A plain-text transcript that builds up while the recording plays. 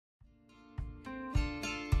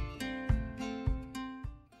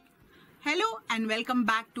Hello and welcome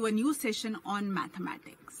back to a new session on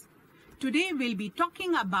mathematics. Today we'll be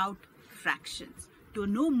talking about fractions. To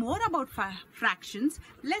know more about fractions,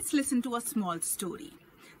 let's listen to a small story.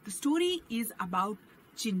 The story is about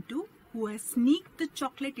Chintu, who has sneaked the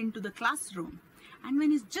chocolate into the classroom, and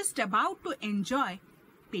when he's just about to enjoy,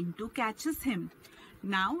 Pintu catches him.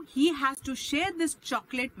 Now he has to share this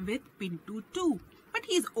chocolate with Pintu too, but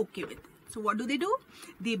he's okay with it. So what do?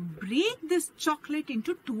 They break this chocolate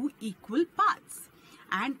into 2 equal parts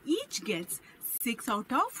and each gets 6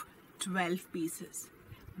 out of 12 pieces.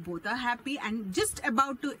 Both are happy and just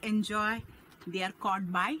about to enjoy. They are caught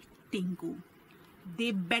by Tinku.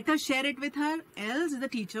 They better share it with her, else the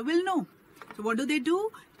teacher will know. So what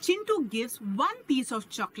do? Chintu gives 1 piece of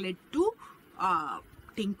chocolate to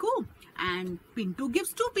Tinku and Pintu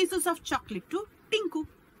gives 2 pieces of chocolate to Tinku.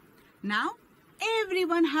 Now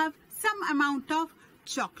everyone have some amount of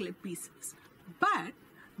chocolate pieces. But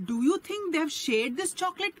do you think they have shared this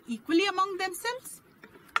chocolate equally among themselves?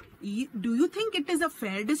 Do you think it is a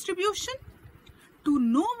fair distribution? To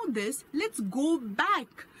know this, let's go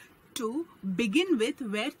back to begin with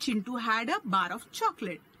where Chintu had a bar of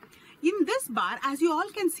chocolate. In this bar, as you all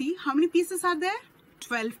can see, how many pieces are there?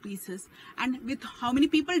 12 pieces. And with how many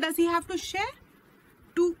people does he have to share?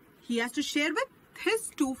 2. He has to share with his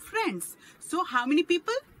 2 friends. So how many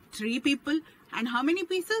people? 3 people. And how many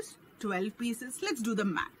pieces? 12 pieces. Let's do the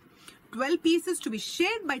math. 12 pieces to be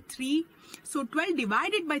shared by 3. So 12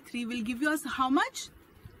 divided by 3 will give us how much?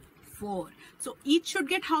 4. So each should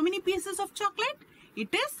get how many pieces of chocolate?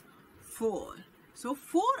 It is 4. So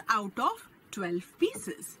 4 out of 12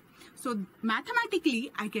 pieces. So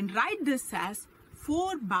mathematically, I can write this as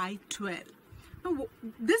 4 by 12. Now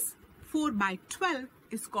this 4 by 12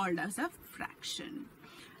 is called as a fraction.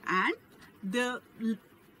 And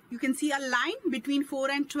you can see a line between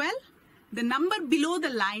 4 and 12. The number below the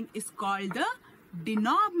line is called the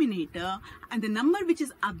denominator and the number which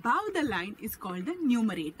is above the line is called the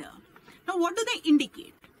numerator. Now what do they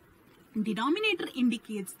indicate? Denominator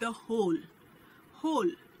indicates the whole.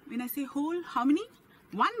 Whole. When I say whole, how many?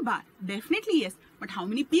 1 bar. Definitely yes. But how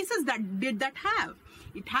many pieces did that have?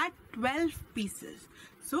 It had 12 pieces.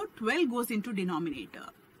 So 12 goes into denominator.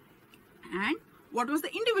 And what was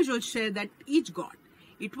the individual share that each got?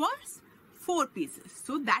 It was 4 pieces.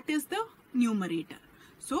 So that is the numerator.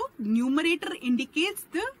 So numerator indicates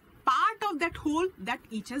the part of that whole that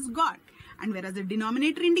each has got. And whereas the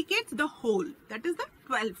denominator indicates the whole. That is the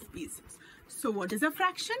 12 pieces. So what is a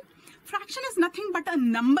fraction? Fraction is nothing but a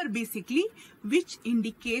number basically which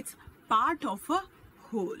indicates part of a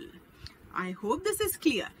whole. I hope this is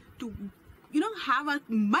clear. To have a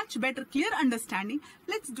much better clear understanding,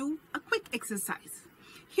 let's do a quick exercise.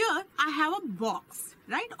 Here I have a box,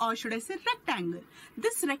 right? Or should I say rectangle.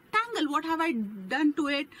 This rectangle, what have I done to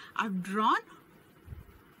it? I've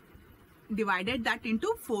divided that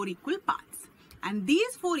into 4 equal parts. And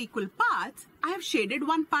these 4 equal parts, I have shaded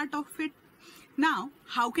 1 part of it. Now,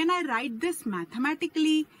 how can I write this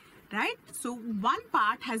mathematically, right? So 1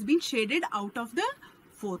 part has been shaded out of the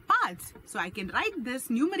 4 parts. So I can write this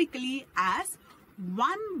numerically as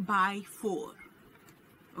 1 by 4.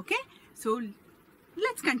 Okay, so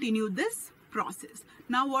let's continue this process.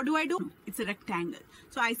 Now what do? It's a rectangle.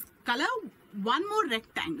 So I color 1 more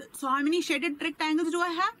rectangle. So how many shaded rectangles do I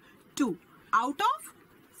have? 2 out of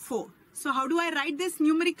 4. So how do I write this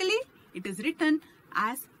numerically? It is written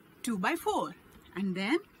as 2 by 4. And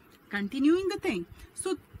then continuing the thing.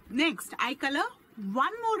 So next I color 1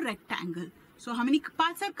 more rectangle. So how many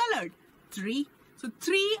parts are colored? 3. So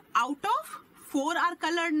 3 out of 4 are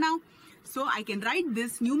colored now. So I can write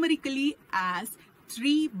this numerically as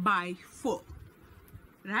 3 by 4.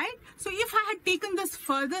 Right? So if I had taken this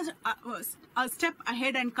further a step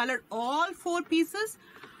ahead and colored all 4 pieces,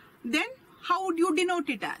 then how would you denote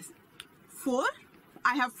it as? 4.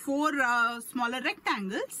 I have 4 smaller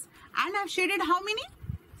rectangles and I've shaded how many?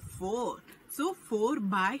 4. So 4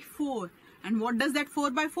 by 4. And what does that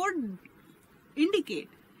 4 by 4 indicate?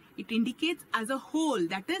 It indicates as a whole,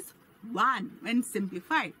 that is 1 when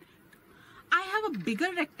simplified. I have a bigger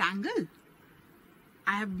rectangle.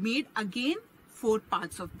 I have made again 4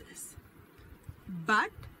 parts of this.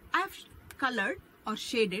 But I have colored or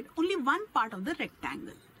shaded only 1 part of the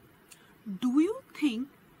rectangle. Do you think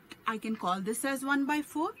I can call this as 1 by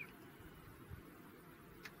 4?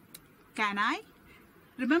 Can I?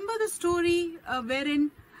 Remember the story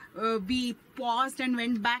wherein we paused and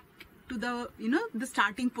went back to the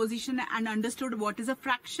starting position and understood what is a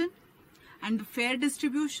fraction and the fair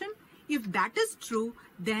distribution? If that is true,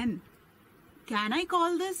 then can I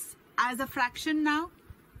call this as a fraction now?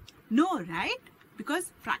 No, right?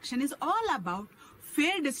 Because fraction is all about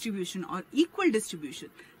fair distribution or equal distribution.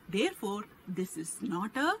 Therefore, this is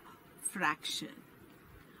not a fraction.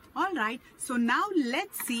 Alright, so now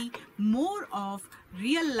let's see more of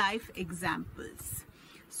real life examples.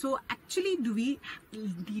 So actually, do we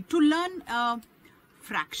need to learn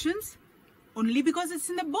fractions only because it's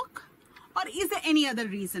in the book? Or is there any other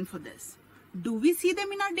reason for this? Do we see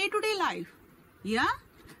them in our day-to-day life? Yeah?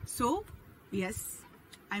 So, yes,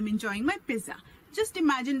 I'm enjoying my pizza. Just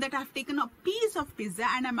imagine that I've taken a piece of pizza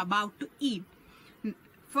and I'm about to eat.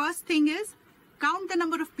 First thing is, count the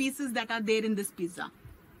number of pieces that are there in this pizza.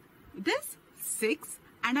 It is 6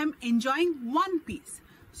 and I'm enjoying one piece.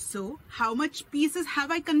 So, how much pieces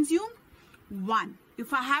have I consumed? 1.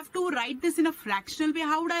 If I have to write this in a fractional way,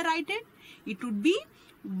 how would I write it? It would be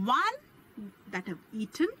 1 that I've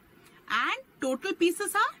eaten and total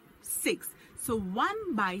pieces are 6. So,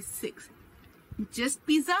 1 by 6. Just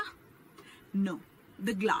pizza? No.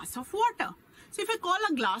 The glass of water. So, if I call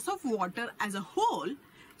a glass of water as a whole,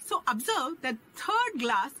 so observe that third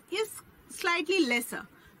glass is slightly lesser.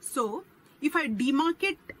 So, if I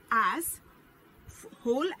demarcate as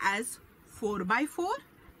whole as 4 by 4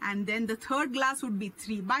 and then the third glass would be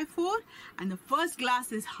 3 by 4 and the first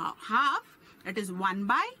glass is half, that is 1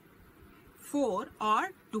 by 4 or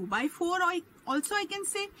 2 by 4 also I can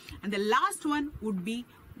say, and the last one would be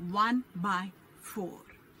 1 by 4.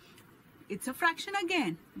 It's a fraction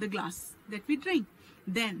again, the glass that we drink.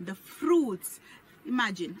 Then the fruits.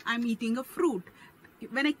 Imagine I'm eating a fruit.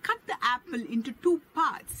 When I cut the apple into 2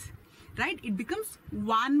 parts, right, it becomes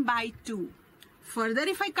 1 by 2. Further,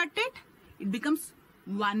 if I cut it, it becomes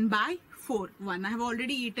 1 by 4. 1 I have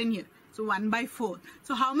already eaten here. So 1 by 4.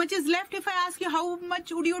 So how much is left? If I ask you, how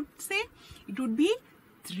much would you say? It would be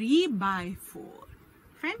 3 by 4.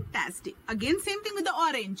 Fantastic. Again, same thing with the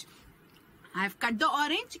orange. I have cut the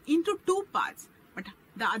orange into 2 parts. But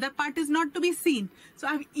the other part is not to be seen. So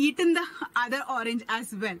I have eaten the other orange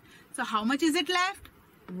as well. So how much is it left?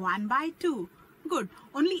 1 by 2. Good.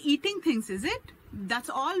 Only eating things, is it? That's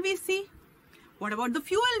all we see. What about the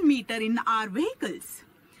fuel meter in our vehicles?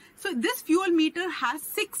 So this fuel meter has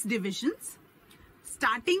 6 divisions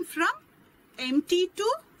starting from empty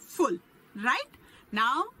to full, right?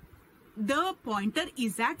 Now the pointer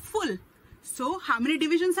is at full. So how many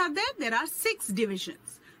divisions are there? There are 6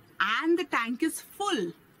 divisions and the tank is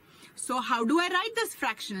full. So how do I write this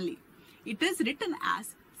fractionally? It is written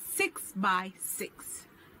as 6 by 6.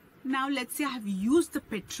 Now let's say I have used the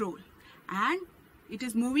petrol and it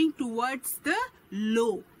is moving towards the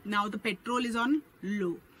low. Now the petrol is on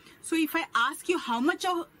low. So if I ask you how much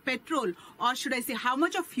of petrol, or should I say how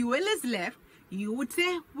much of fuel is left, you would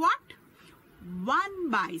say what? 1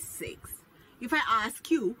 by 6. If I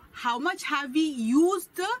ask you how much have we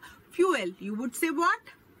used the fuel, you would say what?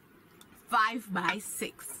 5 by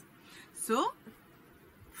 6. So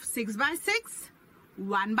 6 by 6,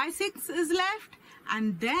 1 by 6 is left.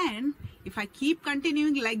 And then if I keep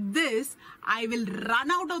continuing like this, I will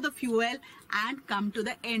run out of the fuel and come to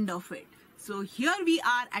the end of it. So here we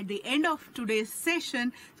are at the end of today's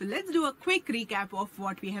session. So let's do a quick recap of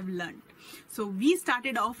what we have learned. So we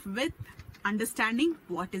started off with understanding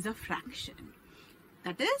what is a fraction.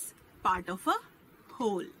 That is part of a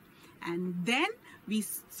whole. And then we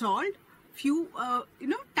solved few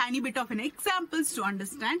tiny bit of an examples to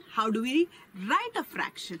understand how do we write a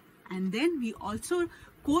fraction. And then we also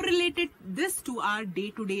correlated this to our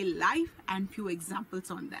day-to-day life and few examples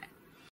on that.